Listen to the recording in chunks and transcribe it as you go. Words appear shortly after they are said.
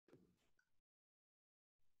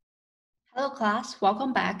Hello class,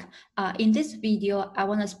 welcome back. In this video, I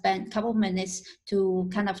want to spend a couple minutes to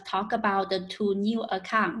kind of talk about the two new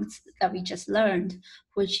accounts that we just learned,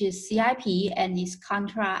 which is CIP and its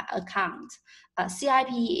contract account. CIP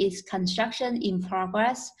is construction in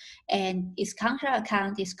progress, and its contract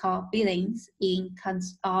account is called billings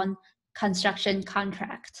on construction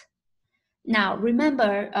contract. Now,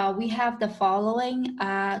 remember, we have the following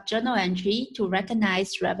journal entry to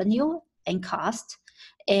recognize revenue and cost,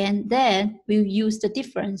 and then we'll use the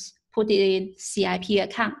difference, put it in CIP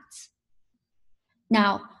accounts.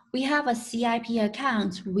 Now, we have a CIP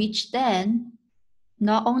account, which then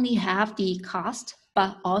not only have the cost,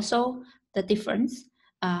 but also the difference.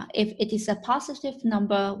 If it is a positive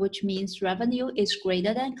number, which means revenue is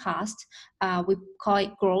greater than cost, we call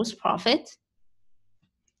it gross profit.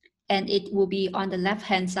 And it will be on the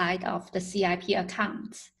left-hand side of the CIP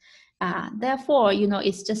accounts. Therefore,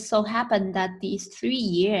 it's just so happened that these 3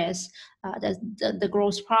 years, the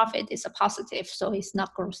gross profit is a positive. So it's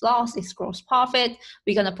not gross loss, it's gross profit.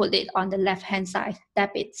 We're gonna put it on the left-hand side,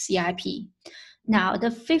 debit CIP. Now the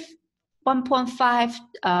 1.5,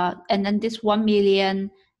 and then this 1 million,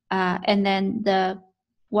 and then the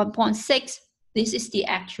 1.6, this is the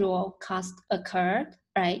actual cost occurred,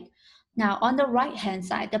 right? Now, on the right-hand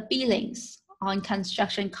side, the billings on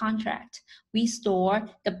construction contract, we store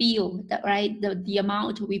the bill, the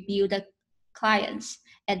amount we bill the clients.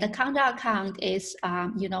 And the contract account is,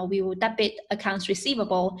 we will debit accounts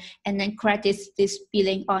receivable and then credit this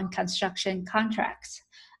billing on construction contracts.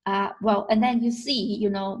 And then you see,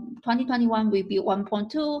 2021 we built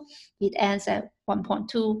 1.2, it ends at 1.2.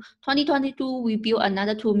 2022 we built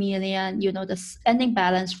another 2 million. The ending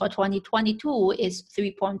balance for 2022 is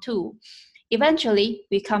 3.2. Eventually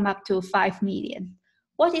we come up to 5 million.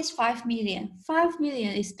 What is 5 million? 5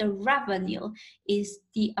 million is the revenue, is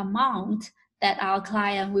the amount that our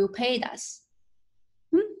client will pay us.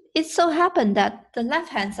 It so happened that the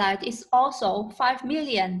left-hand side is also 5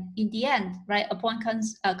 million in the end, right, upon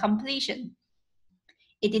completion.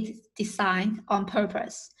 It is designed on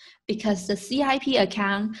purpose because the CIP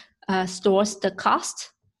account stores the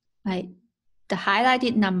cost, right? The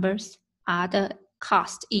highlighted numbers are the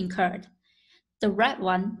cost incurred. The red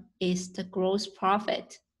one is the gross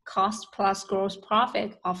profit. Cost plus gross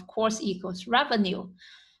profit, of course, equals revenue.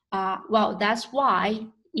 That's why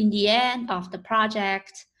in the end of the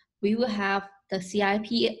project, we will have the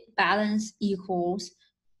CIP balance equals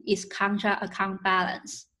its contract account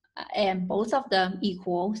balance, and both of them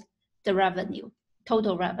equals the revenue,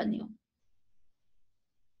 total revenue,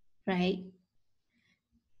 right?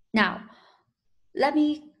 Now, let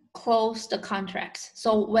me close the contracts.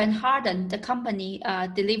 So when Harden, the company,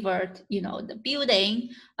 delivered, the building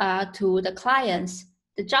to the clients,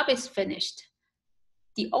 the job is finished.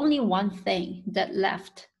 The only one thing that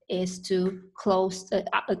left is to close the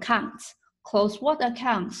accounts. Close what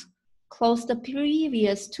accounts? Close the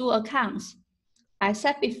previous 2 accounts. I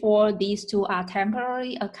said before, these 2 are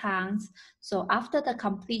temporary accounts. So after the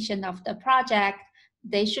completion of the project,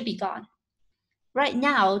 they should be gone. Right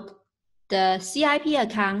now, the CIP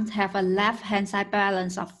accounts have a left-hand side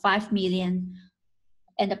balance of 5 million,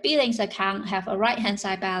 and the billings account have a right-hand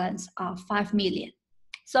side balance of 5 million.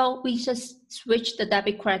 So we just switch the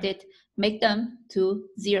debit credit, make them to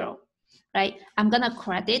 0, right? I'm gonna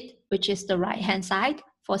credit, which is the right-hand side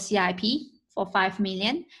for CIP for 5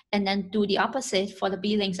 million, and then do the opposite for the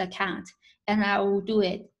billings account. And I will do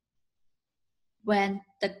it when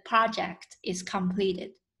the project is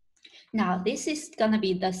completed. Now, this is gonna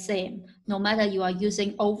be the same, no matter you are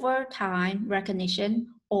using overtime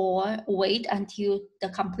recognition or wait until the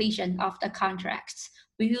completion of the contracts.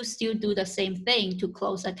 We will still do the same thing to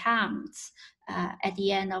close accounts at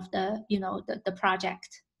the end of the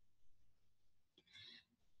project.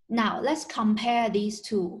 Now, let's compare these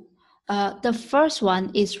 2. The first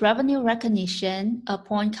one is revenue recognition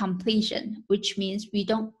upon completion, which means we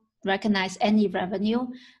don't recognize any revenue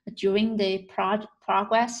during the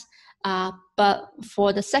progress. But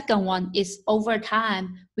for the second one is over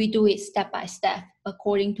time, we do it step by step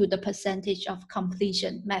according to the percentage of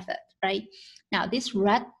completion method, right? Now, these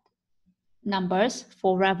red numbers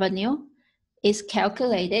for revenue is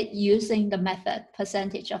calculated using the method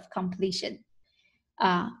percentage of completion.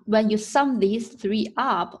 When you sum these 3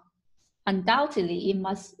 up, undoubtedly it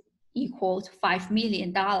must equal $5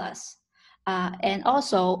 million. And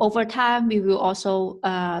also over time, we will also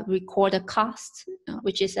record a cost,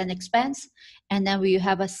 which is an expense. And then we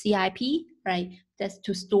have a CIP, right? That's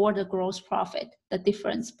to store the gross profit, the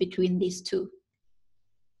difference between these 2.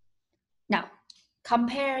 Now,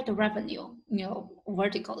 compare the revenue,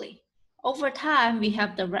 vertically. Over time, we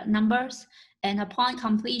have the red numbers, And upon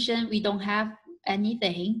completion, we don't have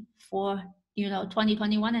anything for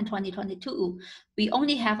 2021 and 2022. We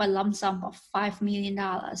only have a lump sum of $5 million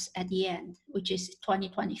at the end, which is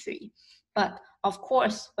 2023. But of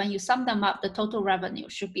course, when you sum them up, the total revenue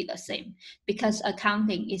should be the same because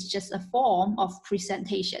accounting is just a form of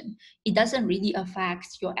presentation. It doesn't really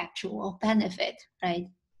affect your actual benefit, right?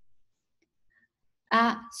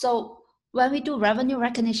 So when we do revenue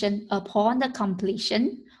recognition upon the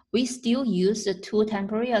completion, we still use the two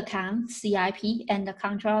temporary accounts, CIP and the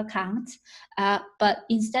control account. But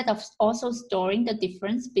instead of also storing the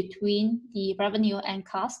difference between the revenue and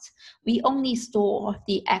cost, we only store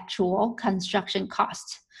the actual construction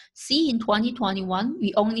cost. See, in 2021,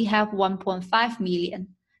 we only have 1.5 million.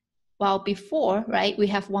 While before, right, we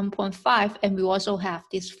have 1.5 and we also have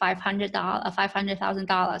this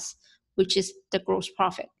 $500,000, which is the gross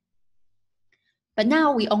profit. But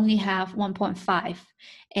now we only have 1.5.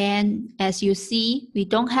 And as you see, we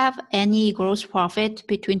don't have any gross profit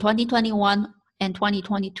between 2021 and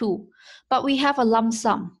 2022, but we have a lump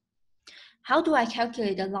sum. How do I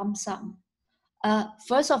calculate the lump sum?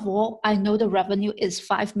 First of all, I know the revenue is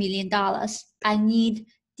 $5 million. I need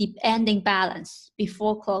the ending balance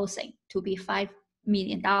before closing to be $5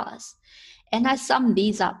 million. And I sum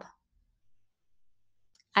these up.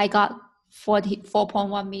 I got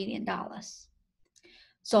 $44.1 million.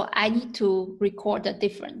 So I need to record the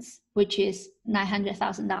difference, which is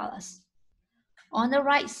 $900,000. On the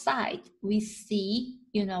right side, we see,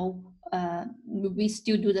 we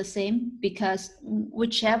still do the same because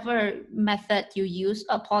whichever method you use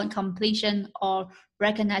upon completion or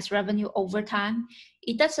recognize revenue over time,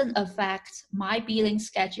 it doesn't affect my billing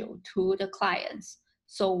schedule to the clients.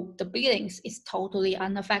 So the billings is totally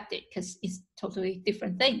unaffected because it's totally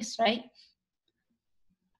different things, right?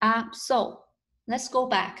 So let's go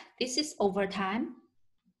back. This is over time.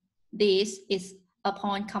 This is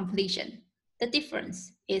upon completion. The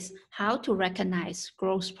difference is how to recognize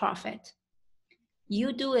gross profit.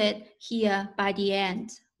 You do it here by the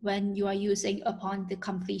end when you are using upon the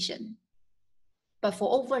completion. But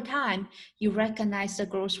for over time, you recognize the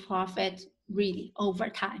gross profit really over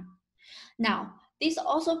time. Now, this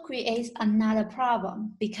also creates another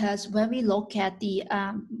problem because when we look at the,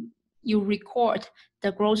 you record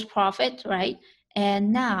the gross profit, right?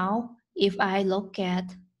 And now if I look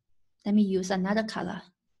at, let me use another color,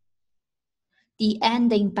 the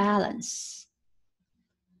ending balance.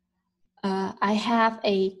 I have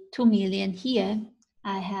a 2 million here.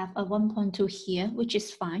 I have a 1.2 here, which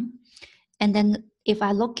is fine. And then if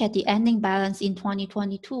I look at the ending balance in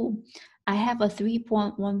 2022, I have a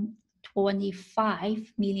 $3.125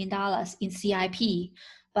 million in CIP,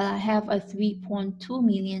 but I have a $3.2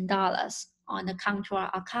 million on the control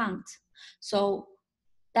account. So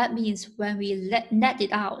that means when we net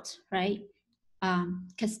it out, right?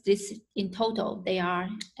 Because this in total, they are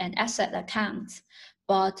an asset account,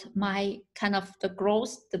 but my kind of the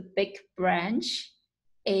gross, the big branch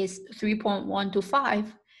is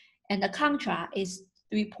 3.125 and the contra is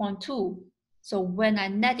 3.2. So when I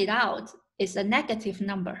net it out, it's a negative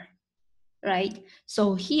number, right?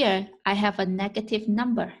 So here I have a negative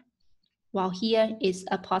number, while here is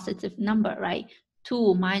a positive number, right?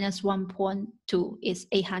 2 minus 1.2 is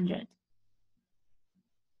 800.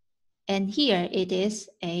 And here it is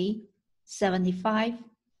a 75,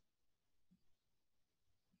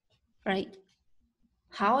 right?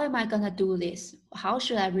 How am I gonna do this? How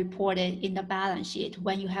should I report it in the balance sheet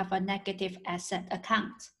when you have a negative asset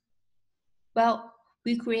account? Well,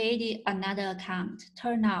 we created another account.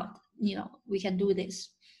 Turn out, we can do this.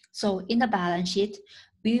 So in the balance sheet,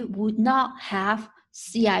 we would not have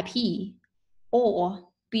CIP or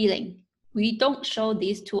billing. We don't show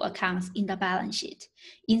these two accounts in the balance sheet.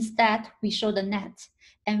 Instead, we show the net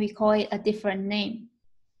and we call it a different name.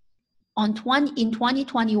 In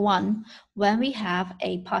 2021, when we have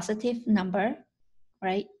a positive number,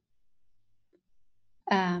 right?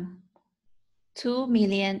 2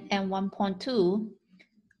 million and 1.2,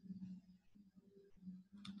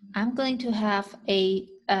 I'm going to have a,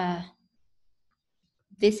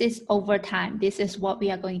 this is over time. This is what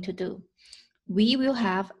we are going to do. We will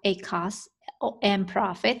have a cost and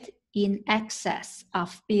profit in excess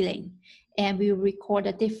of billing, and we record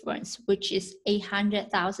the difference, which is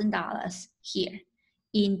 $800,000 here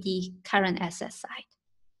in the current asset side.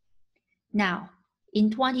 Now, in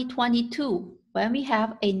 2022, when we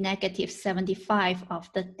have a negative 75 of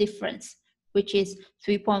the difference, which is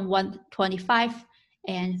 3.125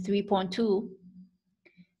 and 3.2,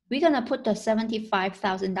 we're gonna put the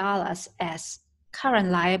 $75,000 as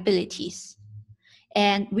current liabilities,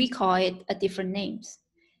 and we call it a different names.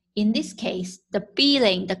 In this case, the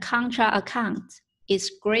billing, the contract account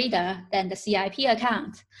is greater than the CIP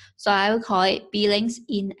account. So I will call it billings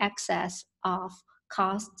in excess of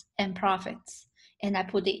costs and profits. And I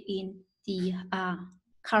put it in the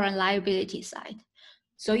current liability side.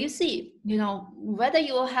 So you see, whether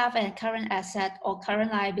you have a current asset or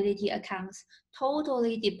current liability accounts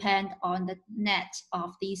totally depend on the net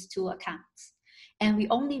of these two accounts. And we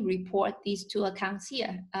only report these two accounts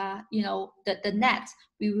here. The net,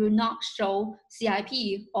 we will not show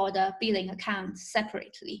CIP or the billing account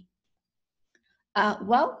separately. How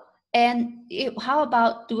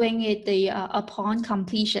about doing it the upon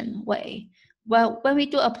completion way? Well, when we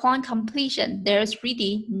do upon completion, there's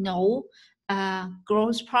really no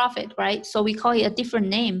gross profit, right? So we call it a different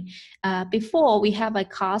name. Before we have a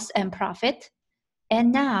cost and profit,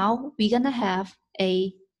 and now we're gonna have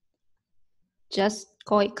just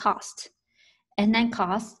call it cost. And then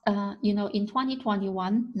cost, in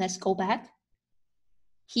 2021, let's go back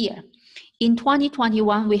here. In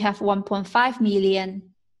 2021, we have 1.5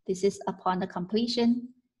 million. This is upon the completion.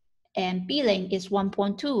 And billing is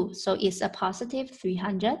 1.2, so it's a positive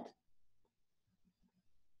 300.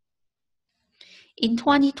 In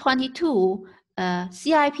 2022,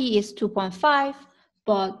 CIP is 2.5,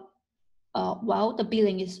 but the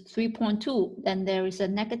billing is 3.2, then there is a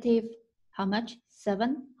negative, how much?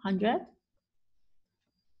 700.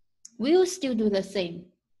 We'll still do the same.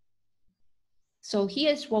 So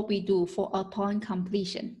here's what we do for upon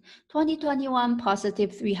completion. 2021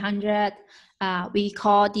 positive 300. We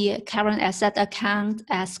call the current asset account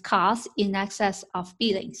as cost in excess of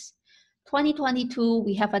billings. 2022,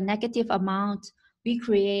 we have a negative amount. We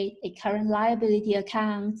create a current liability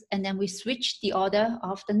account, and then we switch the order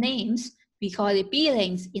of the names. We call it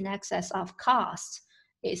billings in excess of cost.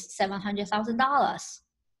 It's $700,000.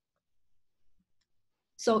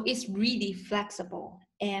 So it's really flexible.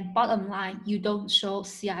 And bottom line, you don't show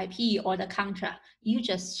CIP or the contract, you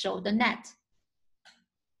just show the net.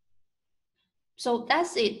 So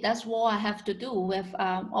that's it. That's what I have to do with,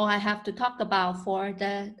 or I have to talk about for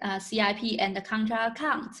the CIP and the contract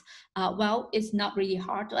accounts. Well, it's not really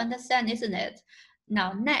hard to understand, isn't it?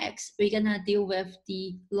 Now, next, we're gonna deal with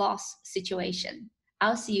the loss situation.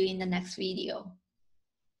 I'll see you in the next video.